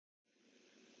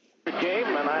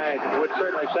I would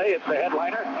certainly say it's the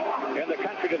headliner in the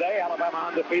country today. Alabama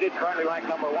undefeated, currently ranked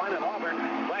number 1, and Auburn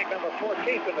ranked number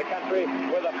 14th in the country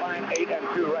with a fine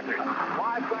 8-2 record.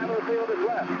 Wide side of the field is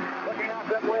left. Looking out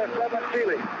that way is Seven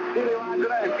Seeley. Seeley lines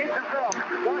it in, keeps himself,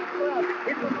 darts left,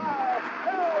 keeps the fire.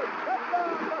 No!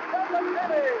 Touchdown for Seven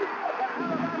Seeley!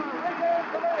 Alabama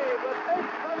regains the lead with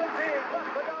 8:17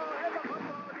 left to go in the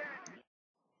football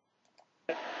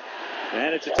game.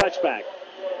 And it's a touchback.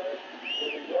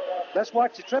 Let's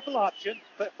watch the triple option.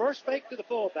 First fake to the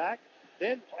fullback,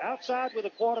 then outside with the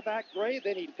quarterback, Gray.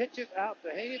 Then he pitches out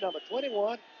to Haney, number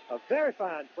 21, a very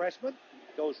fine freshman.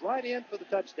 Goes right in for the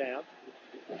touchdown.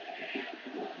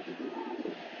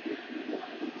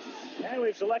 And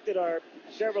we've selected our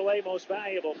Chevrolet Most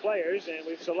Valuable Players, and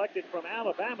we've selected from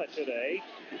Alabama today.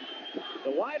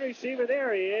 The wide receiver,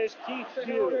 there he is, Keith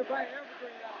Pugh.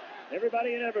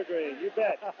 Everybody in Evergreen, you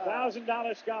bet.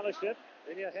 $1,000 scholarship.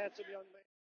 Then you handsome young man.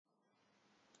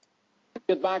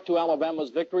 Get back to Alabama's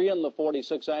victory in the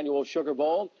 46th annual Sugar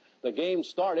Bowl. The game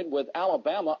started with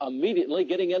Alabama immediately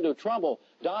getting into trouble.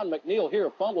 Don McNeil here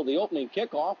fumbled the opening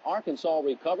kickoff. Arkansas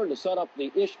recovered to set up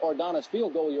the Ish Ordonez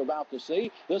field goal you're about to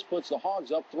see. This puts the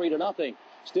Hogs up 3-0.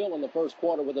 Still in the first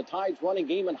quarter with the Tide's running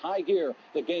game in high gear.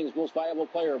 The game's most valuable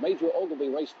player, Major Ogilvy,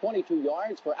 raced 22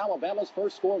 yards for Alabama's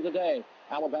first score of the day.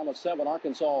 Alabama 7,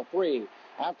 Arkansas 3.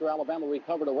 After Alabama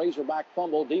recovered a Razorback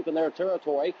fumble deep in their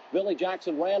territory, Billy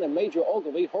Jackson ran and Major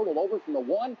Ogilvy hurdled over from the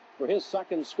 1 for his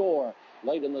second score.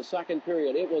 Late in the second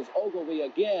period, it was Ogilvy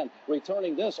again,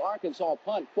 returning this Arkansas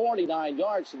punt 49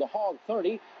 yards to the Hog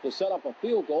 30 to set up a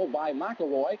field goal by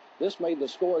McElroy. This made the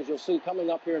score, as you'll see coming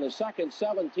up here in a second,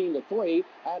 17-3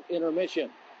 at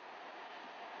intermission.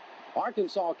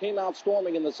 Arkansas came out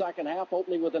storming in the second half,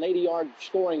 opening with an 80-yard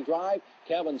scoring drive.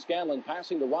 Kevin Scanlon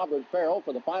passing to Robert Farrell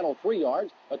for the final 3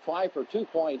 yards. A try for 2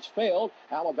 points failed.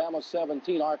 Alabama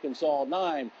 17, Arkansas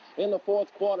 9. In the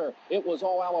fourth quarter, it was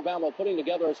all Alabama putting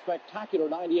together a spectacular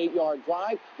 98-yard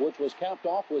drive, which was capped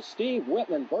off with Steve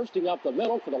Whitman bursting up the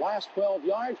middle for the last 12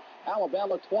 yards.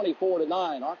 Alabama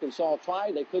 24-9. Arkansas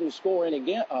tried. They couldn't score in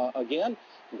again.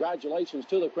 Congratulations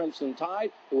to the Crimson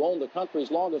Tide, who own the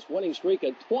country's longest winning streak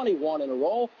at 21 in a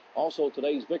row. Also,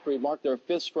 today's victory marked their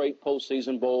 5th straight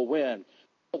postseason bowl win.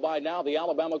 By now, the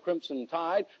Alabama Crimson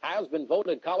Tide has been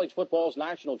voted college football's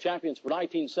national champions for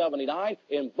 1979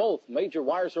 in both major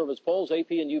wire service polls,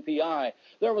 AP and UPI.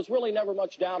 There was really never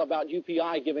much doubt about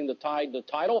UPI giving the Tide the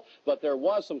title, but there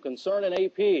was some concern in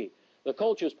AP. The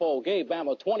coaches poll gave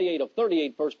Bama 28 of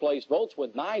 38 first-place votes,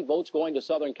 with 9 votes going to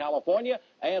Southern California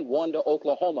and 1 to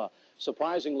Oklahoma.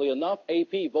 Surprisingly enough,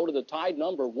 AP voted the Tide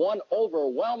number 1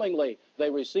 overwhelmingly. They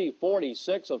received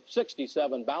 46 of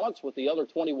 67 ballots, with the other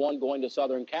 21 going to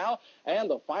Southern Cal. And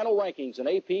the final rankings in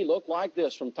AP look like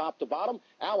this from top to bottom.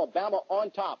 Alabama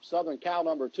on top, Southern Cal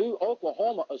number 2,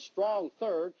 Oklahoma a strong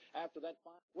 3rd after that.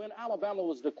 When Alabama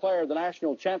was declared the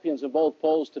national champions in both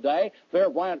polls today, Bear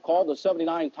Bryant called the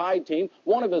 79 Tide team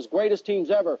one of his greatest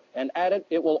teams ever and added,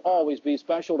 "It will always be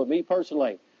special to me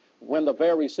personally." When the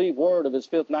Bear received word of his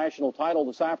 5th national title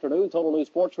this afternoon, Total News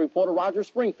Sports reporter Roger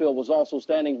Springfield was also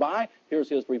standing by. Here's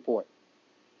his report.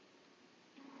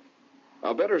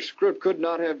 A better script could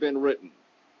not have been written.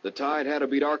 The Tide had to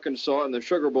beat Arkansas in the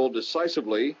Sugar Bowl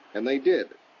decisively, and they did.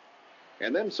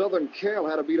 And then Southern Cal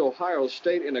had to beat Ohio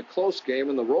State in a close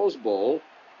game in the Rose Bowl,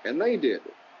 and they did.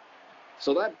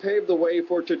 So that paved the way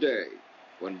for today,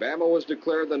 when Bama was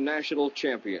declared the national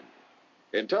champion.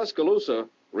 In Tuscaloosa,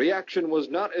 reaction was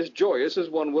not as joyous as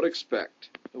one would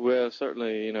expect. Well,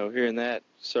 certainly, hearing that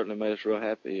certainly made us real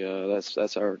happy.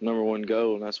 That's our number 1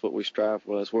 goal, and that's what we strive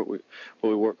for. That's what we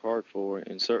work hard for,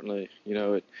 and certainly,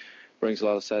 it brings a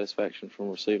lot of satisfaction from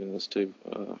receiving this too.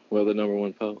 The number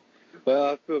 1 poll. Well,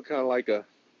 I feel kind of like a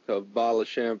bottle of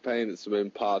champagne that's been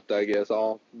popped, I guess,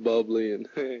 all bubbly and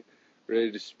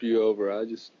ready to spew over.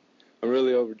 I'm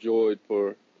really overjoyed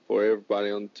for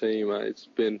everybody on the team. It's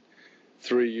been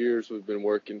 3 years we've been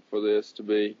working for this to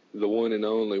be the one and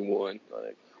only one.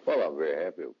 Well, I'm very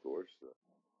happy, of course.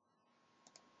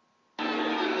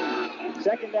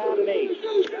 Second down and 8.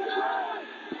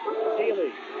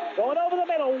 Daly going over the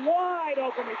middle, wide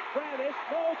open is Travis.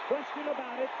 No question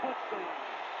about it. Touchdown.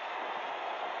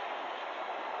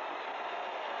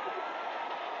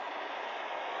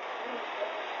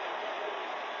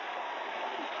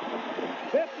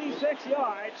 56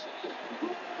 yards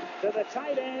to the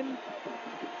tight end,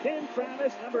 Ken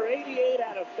Travis, number 88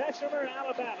 out of Bessemer,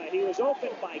 Alabama. He was open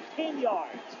by 10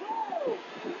 yards.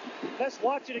 Let's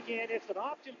watch it again. It's an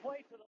option play for the